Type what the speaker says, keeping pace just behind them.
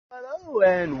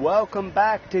And welcome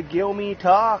back to Gilmy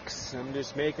Talks. I'm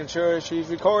just making sure she's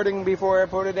recording before I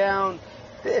put it down.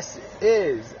 This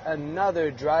is another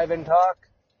drive-in talk.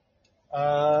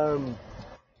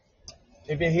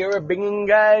 If you hear a binging,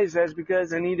 guys, that's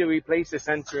because I need to replace a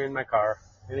sensor in my car,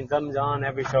 and it comes on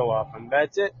every so often.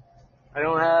 That's it. I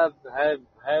don't have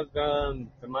the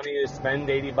money to spend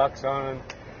 $80 on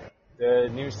the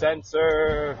new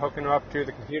sensor, hooking her up to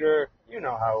the computer. You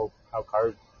know how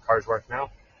cars work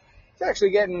now. It's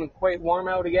actually getting quite warm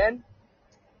out again.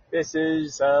 This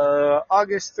is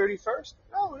August 31st.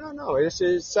 No. This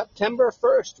is September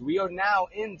 1st. We are now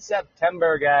in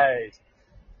September, guys.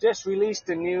 Just released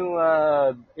a new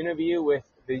interview with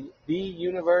the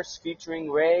Universe featuring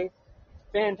Ray.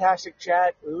 Fantastic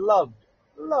chat. Loved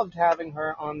having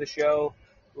her on the show.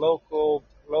 Local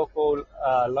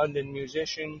London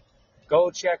musician.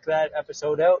 Go check that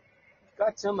episode out.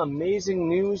 Got some amazing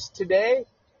news today.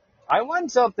 I won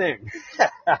something.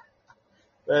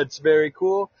 That's very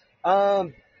cool.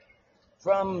 From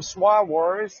Swa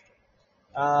Wars,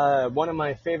 one of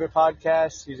my favorite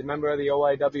podcasts. He's a member of the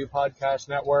OIW Podcast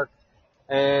Network,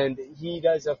 and he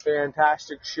does a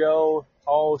fantastic show.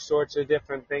 All sorts of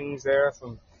different things there,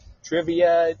 from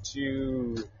trivia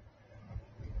to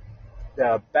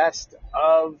the best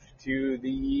of to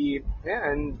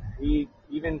and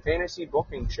even fantasy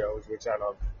booking shows, which I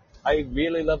love. I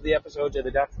really love the episodes of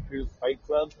the Death Proof Fight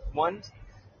Club ones,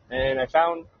 and I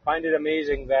find it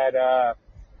amazing that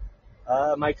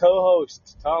my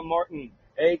co-host Tom Morton,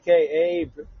 aka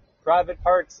Private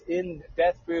Parts in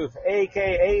Death Proof,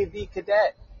 aka the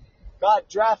Cadet, got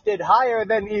drafted higher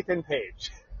than Ethan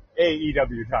Page,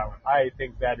 AEW talent. I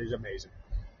think that is amazing,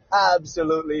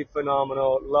 absolutely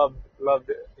phenomenal.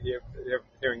 Loved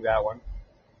hearing that one.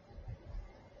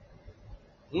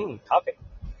 Topic.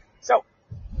 So.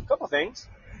 Couple things.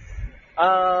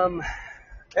 I'm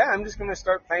just going to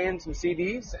start playing some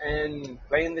CDs and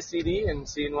playing the CD and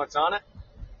seeing what's on it.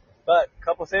 But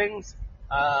couple things.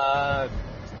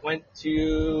 Went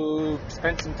to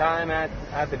spend some time at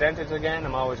the dentist again.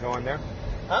 I'm always going there.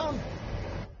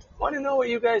 Want to know what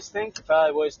you guys think if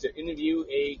I was to interview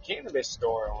a cannabis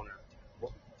store owner.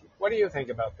 What do you think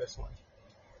about this one?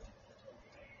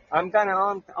 I'm kind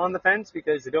of on the fence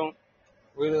because I don't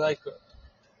really like it.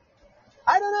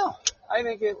 I don't know. I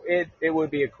think it would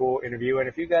be a cool interview, and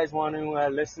if you guys want to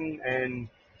listen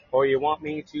or you want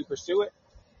me to pursue it,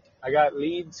 I got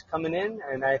leads coming in,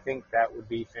 and I think that would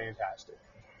be fantastic.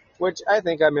 Which I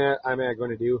think I'm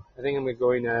going to do. I think I'm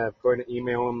going to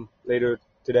email them later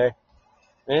today,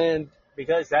 and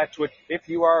because that's what, if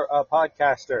you are a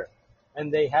podcaster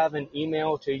and they have an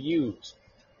email to use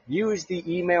the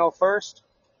email first.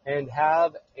 And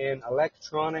have an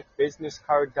electronic business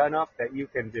card done up that you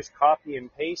can just copy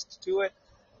and paste to it,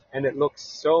 and it looks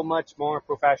so much more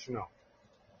professional.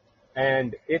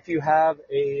 And if you have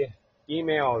a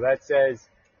email that says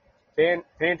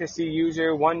fantasy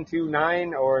user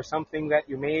 129 or something that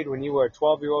you made when you were a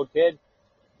 12-year-old kid,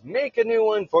 make a new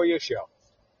one for your show.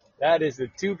 That is the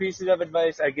two pieces of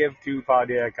advice I give to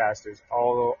podcasters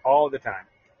all the time.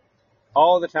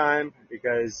 All the time,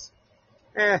 because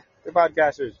they're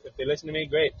podcasters. If they listen to me,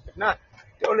 great. If not,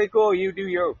 totally cool. You do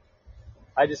you.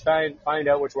 I just find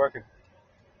out what's working.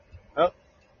 Oh,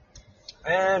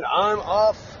 and I'm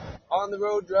off on the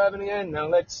road driving again. Now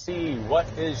let's see, what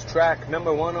is track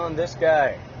number 1 on this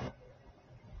guy?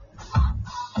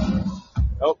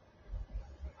 Oh,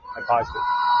 I paused it.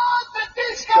 The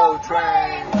disco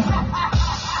train.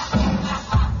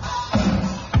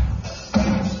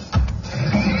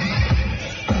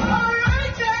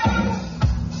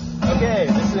 Okay,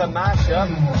 this is a mashup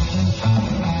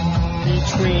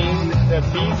between the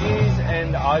Bee Gees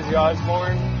and Ozzy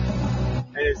Osbourne,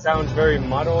 and it sounds very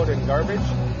muddled and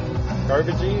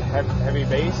garbagey, heavy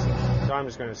bass. So I'm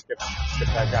just going to skip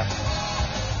that guy.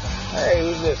 Hey,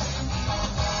 who's this?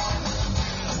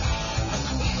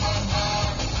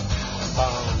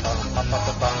 Oh,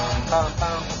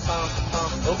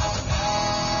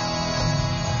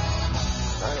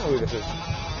 I know who this is.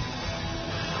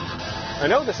 I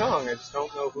know the song, I just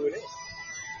don't know who it is.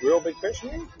 Real Big Fish,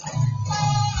 maybe?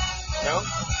 No?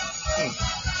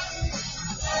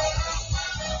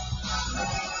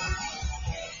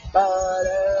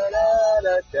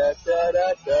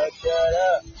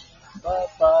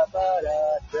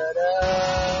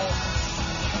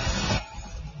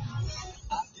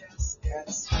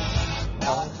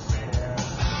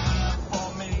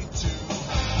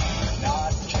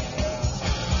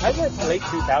 How's that late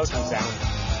 2000s sound?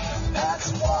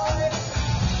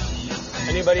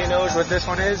 Anybody knows what this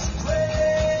one is?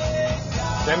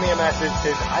 Send me a message,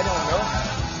 because I don't know.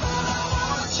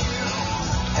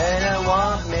 And I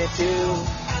too.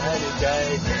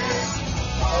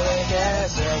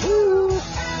 Woo!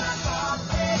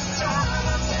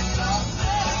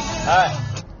 Alright,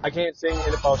 I can't sing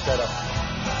in a falsetto.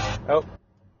 Oh.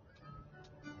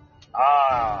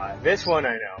 This one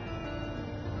I know.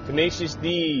 Tenacious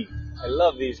D. I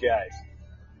love these guys.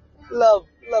 Love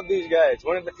these guys.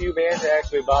 One of the few bands I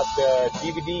actually bought the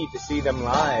DVD to see them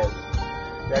live.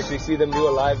 To actually see them do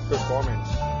a live performance.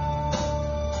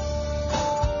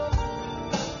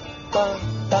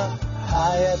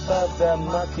 High above the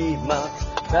mucky muck,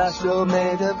 castle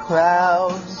made of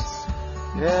clouds.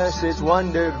 Yes, it's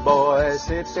Wonder Boy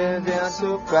sitting down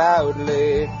so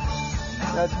proudly.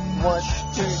 Not much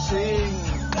to sing.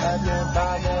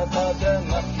 Above the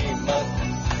mucky muck.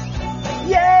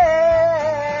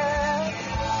 Yeah!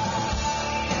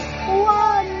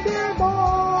 Wonder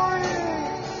Boy!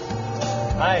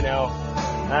 I know.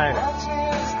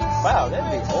 Wow, that's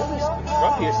the oldest,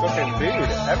 grumpiest looking dude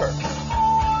ever.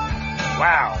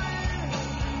 Wow.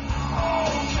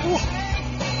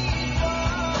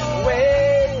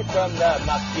 Away from the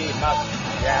mucky muck.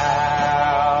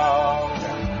 Down.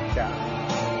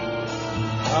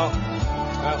 Oh,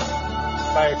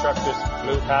 fire truck just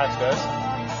flew past us.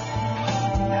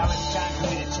 Now it's time for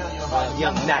me to tell you about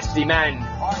Young nasty man,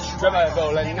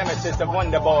 Tremorable and nemesis of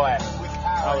Wonder Boy.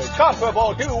 How is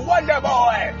comparable to Wonder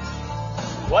Boy?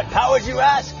 What powers, you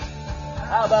ask?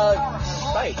 How about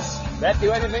spice? That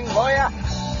do anything for ya?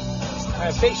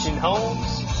 Patient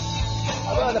Holmes.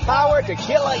 How about the power to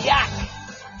kill a yak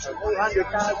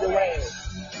 400 miles away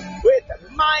with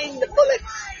mind bullets?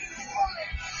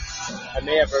 I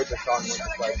may have heard the song once or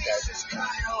twice, guys.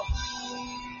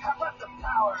 how about the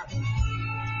power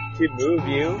To move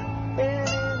you.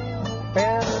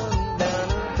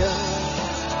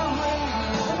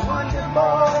 Wonder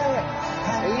Boy,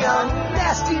 a young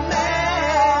nasty man.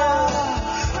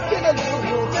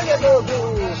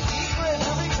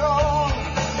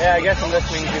 Yeah, I guess I'm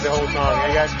listening to the whole song.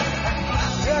 I guess.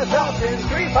 Yes, up in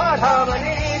 3-part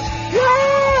harmonies.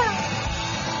 Yeah!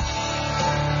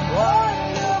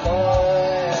 Wonder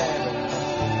Boy.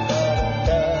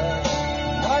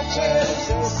 What is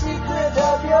the secret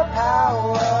of your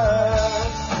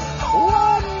powers?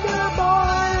 Wonder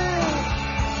Boy.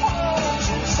 Won't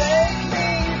you save me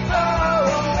far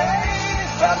away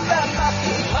from the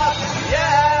mucky muck?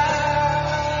 Yeah!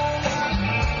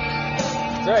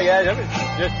 Sorry guys, I'm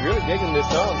just really digging this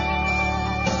song.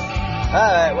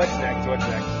 Alright, what's next? Wonder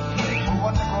Boy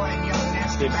and young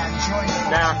nasty man join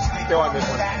Nah, still on this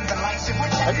one.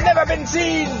 I've never been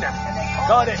seen!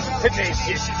 Call it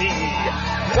Tenacious D.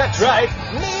 That's right,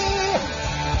 me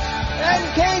and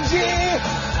KG.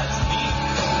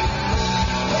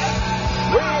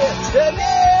 We're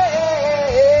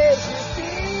Tenacious D.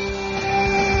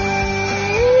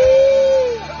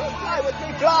 Fly with me,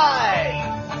 fly!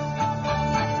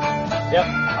 Yep, I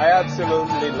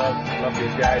absolutely love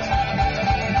these guys.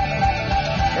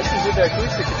 This is the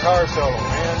acoustic guitar solo,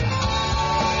 man.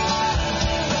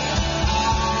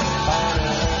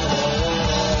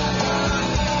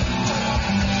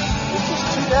 This is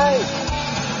too nice.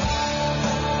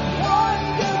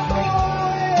 Wonder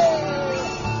Boy.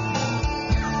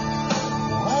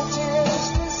 What is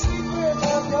the secret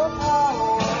of your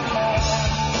power?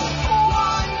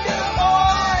 Wonder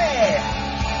Boy.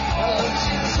 Won't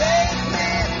you save me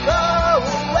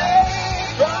away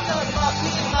from the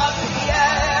mucky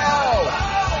yell?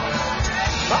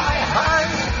 My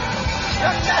hand,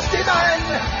 the nasty man.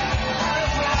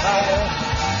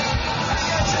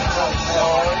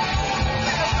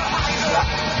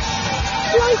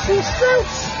 Slicey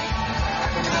strokes.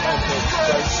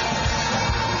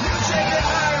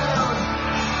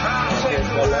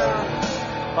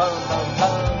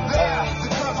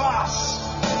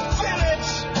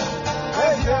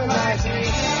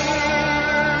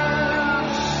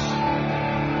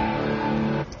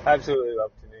 Absolutely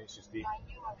love Tenacious D. I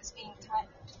knew I was being threatened.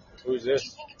 Who's Do you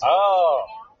this? think it's Oh,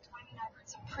 now? I heard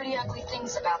some pretty ugly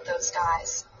things about those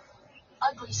guys.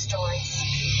 Ugly stories.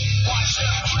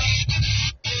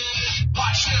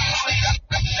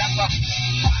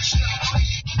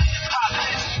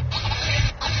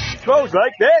 goes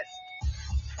like this.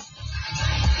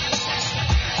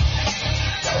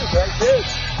 Goes like this.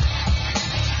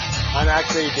 I'm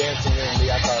actually dancing in the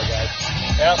guys.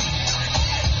 Yep.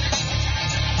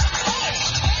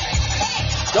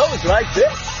 Goes like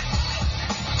this.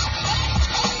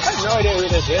 I have no idea who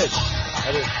this is.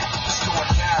 I just...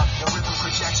 Going down, the rhythm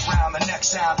projects round, the next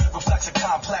sound reflects a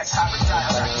complex hybrid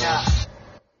dialect now.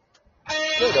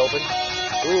 Good open.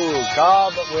 Ooh,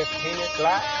 Cobb with Painted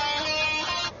Black.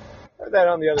 Heard that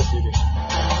on the other CD.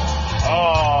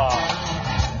 Oh.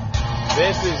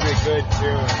 This is a good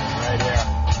tune right here.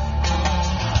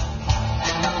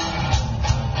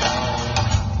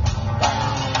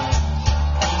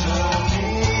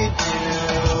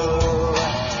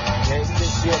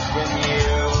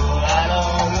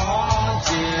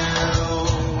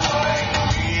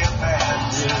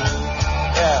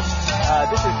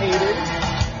 This is Hated.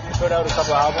 I put out a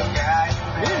couple albums.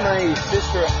 Me and my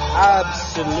sister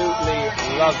absolutely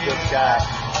love this guy.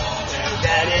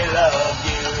 Daddy loves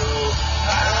you.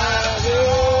 I love you.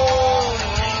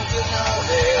 Need to know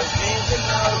this. Need to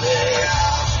know this.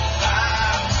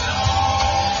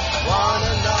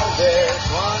 Wanna know this.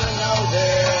 Wanna know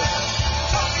this.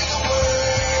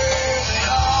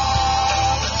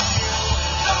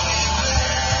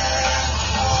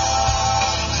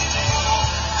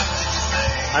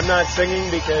 I'm not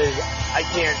singing because I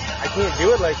can't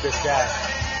do it like this guy.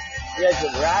 He has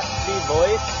a raspy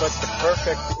voice, but the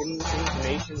perfect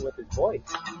intonation with his voice.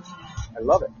 I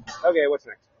love it. Okay, what's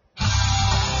next?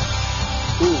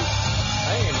 Ooh,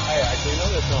 I actually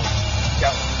know this song.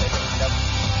 Yep.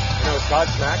 You know, it's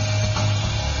Godsmack.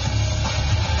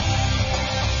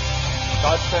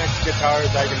 Godsmack's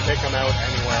guitars, I can pick them out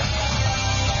anywhere.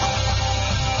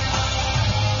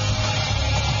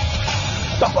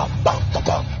 And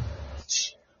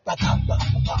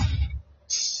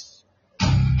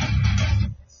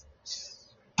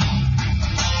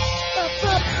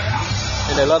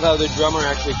I love how the drummer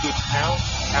actually keeps count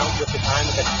with the time.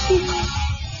 It's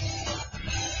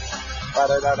like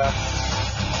da-da-da-da.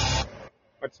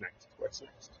 What's next?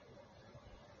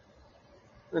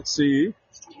 Let's see.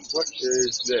 What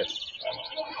is this?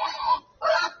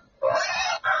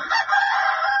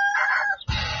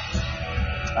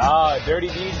 Dirty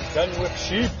Deeds Done with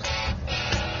Sheep.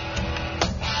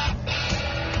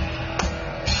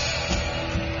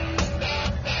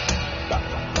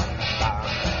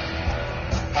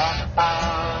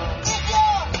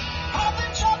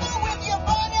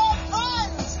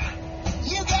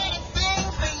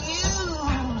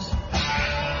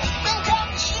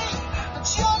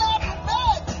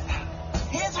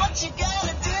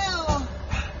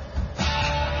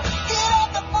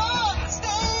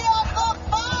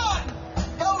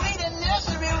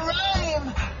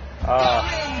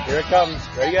 Here it comes.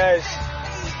 Ready, guys?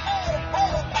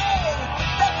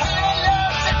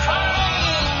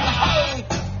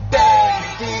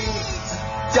 Dirty deeds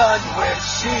done with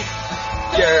sheep.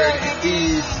 Dirty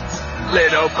deeds,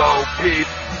 little Bo Peep.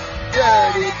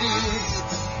 Dirty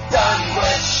deeds done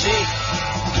with sheep.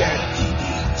 Dirty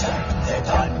deeds and they're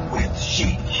done with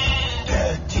sheep.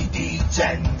 Dirty deeds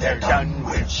and they're done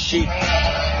with sheep.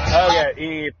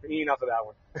 Okay, enough of that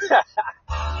one.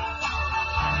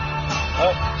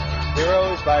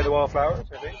 Heroes by the Wallflowers,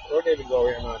 I think. Or David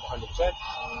Bowie, I'm not 100%.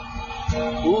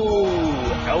 Ooh,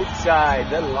 Outside,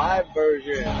 the live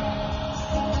version.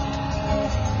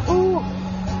 Ooh.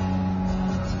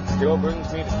 Still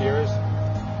brings me to tears.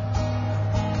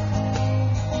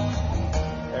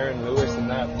 Aaron Lewis and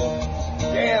that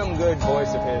damn good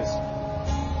voice of his.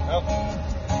 Oh.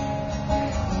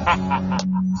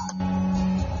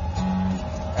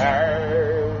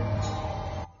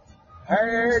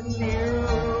 Heard you.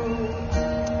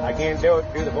 I can't do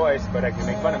the voice, but I can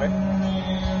make fun of it.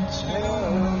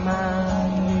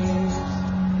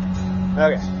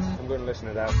 Okay, I'm going to listen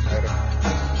to that later.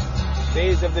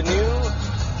 Days of the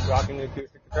New, rocking the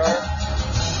acoustic guitar.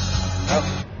 Oh,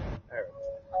 there it is.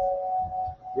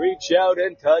 Reach out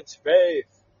and touch faith.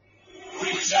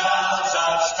 Reach out,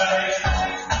 touch faith.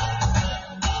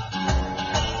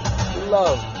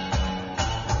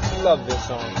 Love this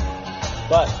song.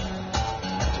 But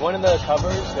one of the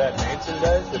covers that Manson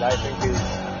does that I think is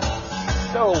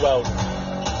so well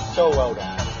done. So well done. I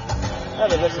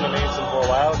haven't listened to Manson for a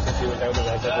while since he was out of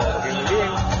as a human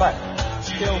being, but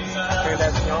still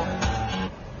fantastic song.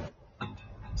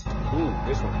 Ooh,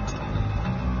 this one.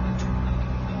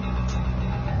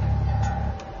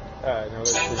 No, this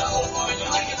is...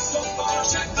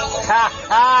 Ha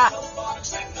ha!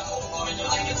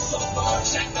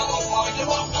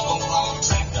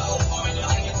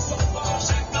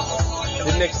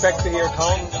 Didn't expect to hear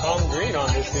Tom Green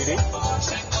on this CD.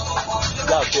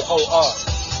 Love to OR.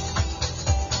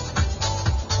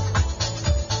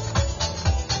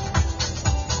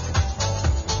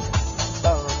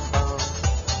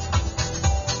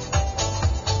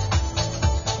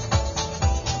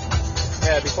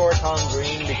 Yeah, before Tom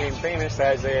Green became famous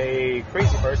as a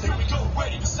crazy person, he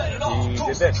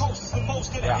did this.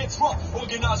 Yeah.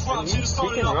 And he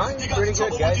can rhyme pretty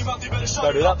good, guys.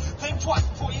 Start it up.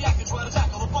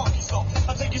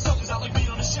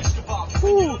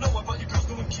 Woo.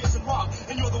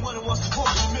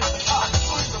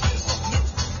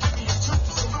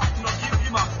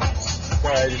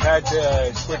 I just had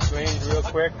to switch lanes real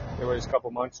quick. There was a couple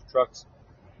monster trucks,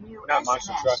 not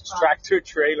monster trucks, tractor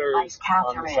trailers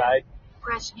on the side.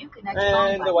 Press you connect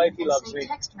And the wifey loves say me.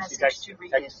 text She message texts to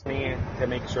read it. me to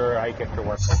make sure I get to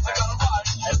work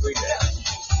every day.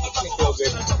 Makes me feel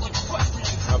good.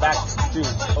 Now back to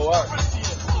OR.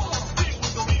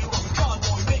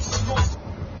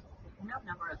 No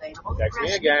number available. Text me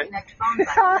Press again. Connect phone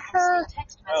button and say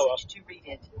text message Oh, well. to read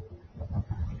it.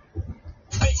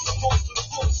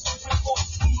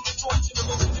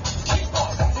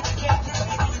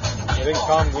 I think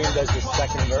Tom Green does the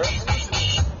second verse.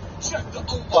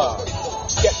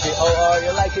 Get the OR,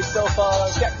 you like it so far,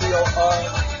 get the OR.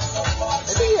 I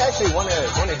think he actually won a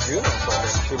Juno for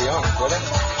this, to be honest with him.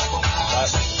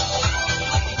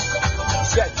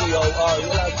 Get the OR, you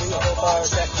like it so far,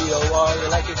 get the OR, you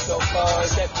like it so far,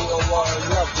 get the OR, you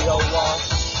love the OR.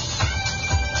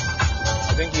 I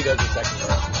think he does the second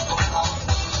verse.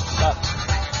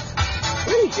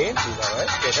 Pretty dancey though, right?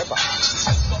 Good hip hop.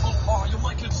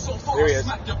 Here he is.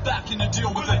 Smack your back in the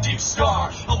deal with a deep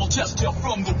scar. I will test you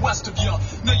from the west of you.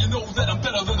 Now you know that I'm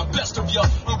better than the best of you.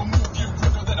 I'll remove you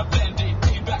quicker than a band-aid.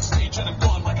 Be backstage and I'm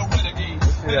gone like a renegade.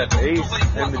 Listen to that bass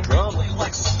and the drum.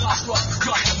 Like Sinatra,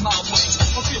 got your mouth ways. I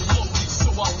feel lonely, so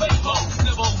I'll lay low.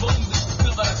 Never lonely,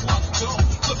 now that it's locked down.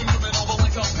 Flipping women over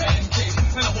like a pancake.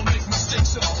 And I will make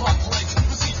mistakes in a hot plate.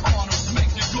 Receive honors,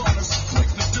 make your garners. Make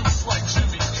the deuce like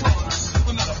Jimmy Connors.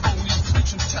 I'm not a phony,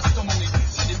 preaching testimony.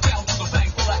 Send it down to the bank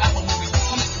for the alimony.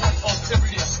 I'm in front of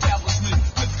every establishment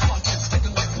with content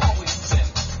sticking like Wallington.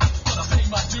 But I pay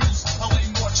my dues, I lay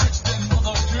more chicks than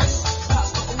Mother Goose.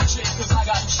 Pass the OJ cause I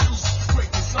got juice.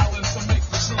 Break the silence and make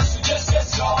the truth. Yes,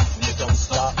 yes, y'all, you don't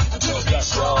stop until the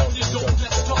beat's wrong. You don't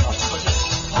get stopped until the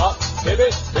Hop, baby,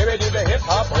 do the hip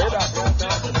hop, hip hop.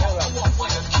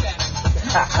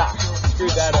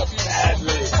 Screwed that up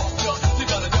badly.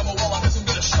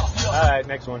 Alright,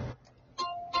 next one.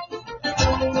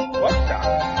 What the?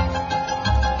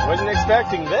 Wasn't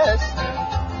expecting this.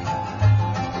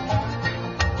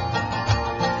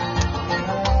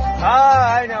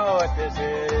 I know what this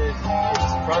is.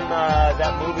 It's from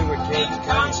that movie with James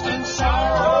Constant Cameron.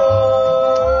 sorrow.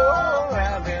 Oh,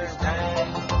 every time.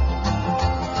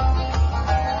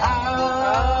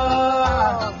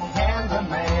 And the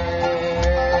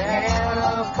man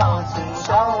of constant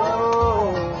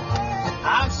sorrow.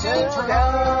 I'm so trouble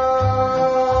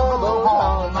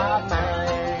on my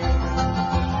mind.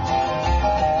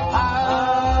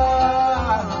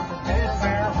 I'm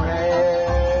different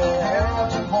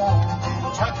to home,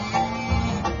 Kentucky.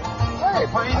 Hey, I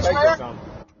like that song.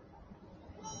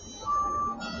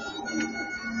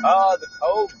 The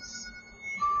Pogues.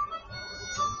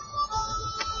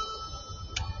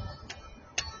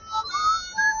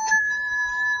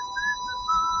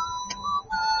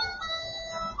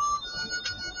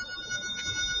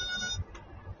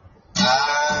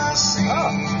 I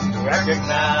seem to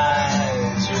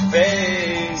Recognize your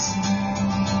face.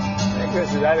 I think this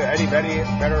is either Eddie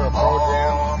Vedder or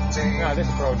Pearl Jam. No, this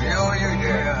is Pearl Jam.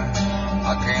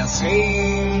 I can't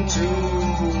seem to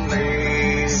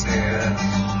place it.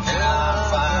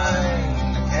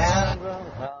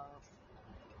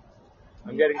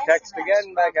 I'm getting text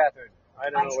again by Catherine. I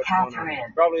don't know That's what's going on.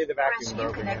 Catherine. Probably the Press vacuum you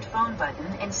broke connect again. phone button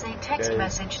and say text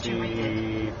message to read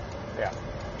it.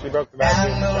 She broke the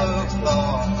vacuum. And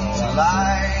look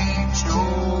like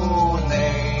your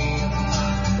name.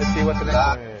 Let's see what the next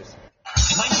one is.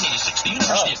 In 1986, the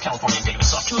University of California gave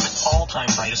us up two of its all-time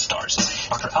brightest stars,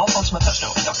 Dr. Alphonse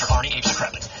Mephisto and Dr. Arnie H.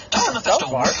 Decrepit. Dr. Mephisto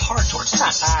worked hard towards this.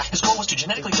 His goal was to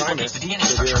genetically duplicate the DNA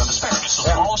structure of asparagus so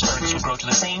that all asparagus would grow to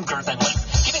the same girth and length,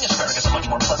 giving asparagus a much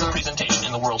more pleasant presentation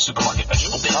in the world's supermarket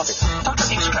vegetable bins. Dr.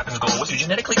 H. Decrepit's goal was to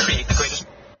genetically create the greatest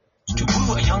to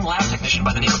woo a young lab technician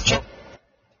by the name of Jim.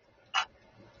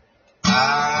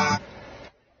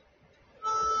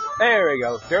 There we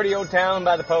go. Dirty Old Town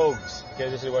by the Pogues. Okay,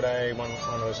 this is what I want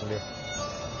to listen to.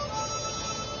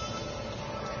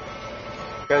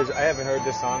 Because I haven't heard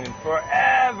this song in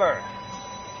forever.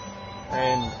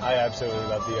 And I absolutely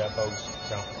love the Pogues.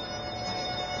 So.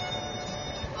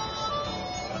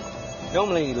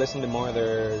 Normally listen to more of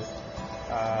their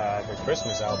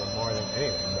Christmas album more than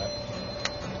anything, but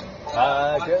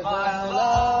cause my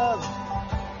love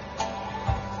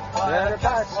never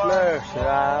packs lurks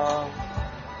around.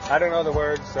 I don't know the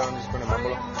words, so I'm just going to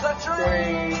mumble.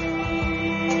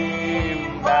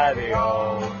 Dream by the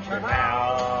old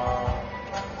canal.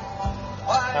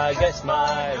 I guess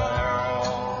my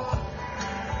love.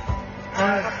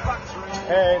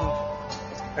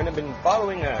 And I've been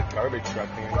following a garbage truck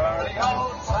the entire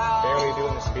time. Barely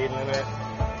doing the speed limit.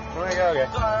 I'm like, okay.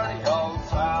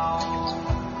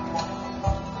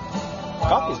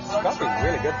 Coffee's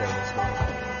really good there this morning.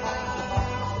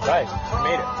 Guys, I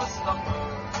made it.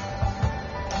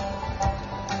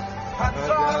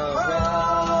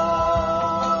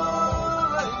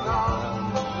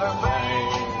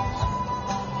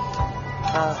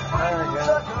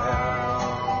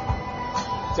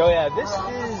 So yeah, this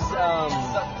is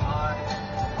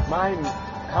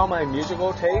how my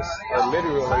musical tastes are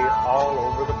literally all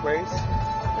over the place.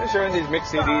 I'm sure in these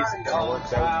mixed CDs it kind of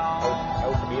works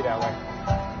out to be that way.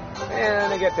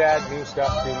 And I get to add new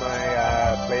stuff to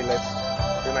my playlist.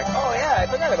 I'm like, oh yeah, I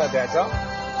forgot about that song.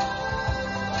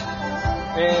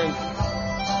 And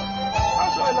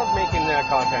also I love making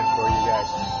content for you guys.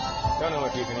 Don't know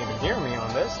if you can even hear me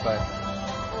on this, but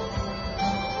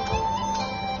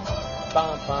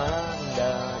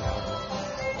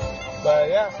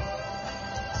yeah.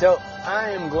 So I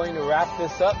am going to wrap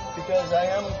this up because I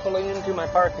am pulling into my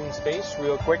parking space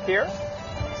real quick here.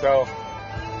 So,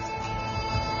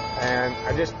 and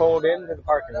I just pulled into the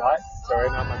parking lot. Sorry,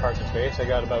 not my parking space. I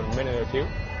got about a minute or two.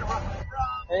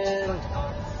 And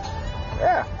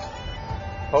yeah,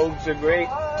 Pogues are great.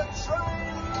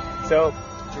 So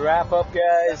to wrap up,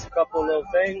 guys, a couple of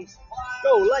things.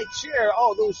 Go like, share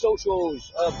all those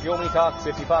socials of Jomi Talks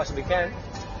if you possibly can.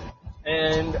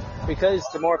 And because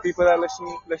the more people that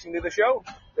listen to the show,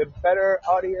 the better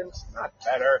audience, not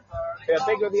better, the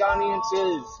bigger the audience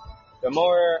is, the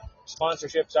more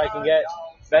sponsorships I can get,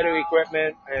 better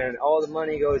equipment, and all the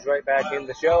money goes right back in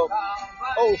the show.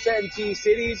 Oh, Fancy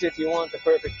Cities, if you want the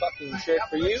perfect fucking shirt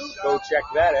for you, go check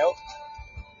that out.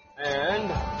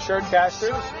 And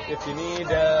Shirtcasters, if you need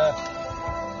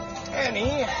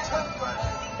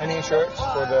any shirts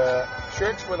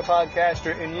for the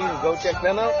podcaster in you, go check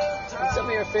them out. And some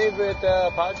of your favorite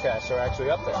podcasts are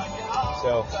actually up there.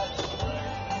 So,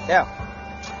 yeah.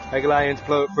 Mega Lions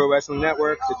Pro Wrestling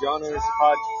Network, the Johners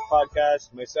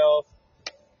podcast, myself,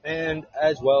 and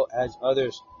as well as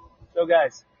others. So,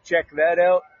 guys, check that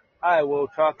out. I will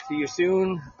talk to you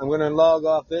soon. I'm going to log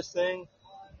off this thing.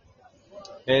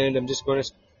 And I'm just going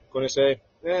to say,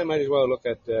 I might as well look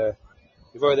at,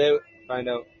 before they find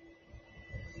out.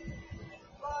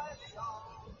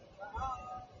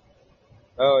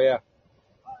 Oh, yeah.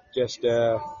 Just,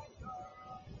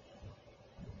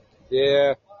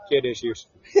 yeah, kid issues.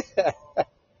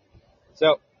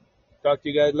 So, talk to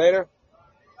you guys later.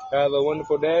 Have a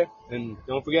wonderful day. And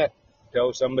don't forget,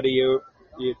 tell somebody you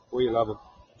love them.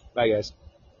 Bye, guys.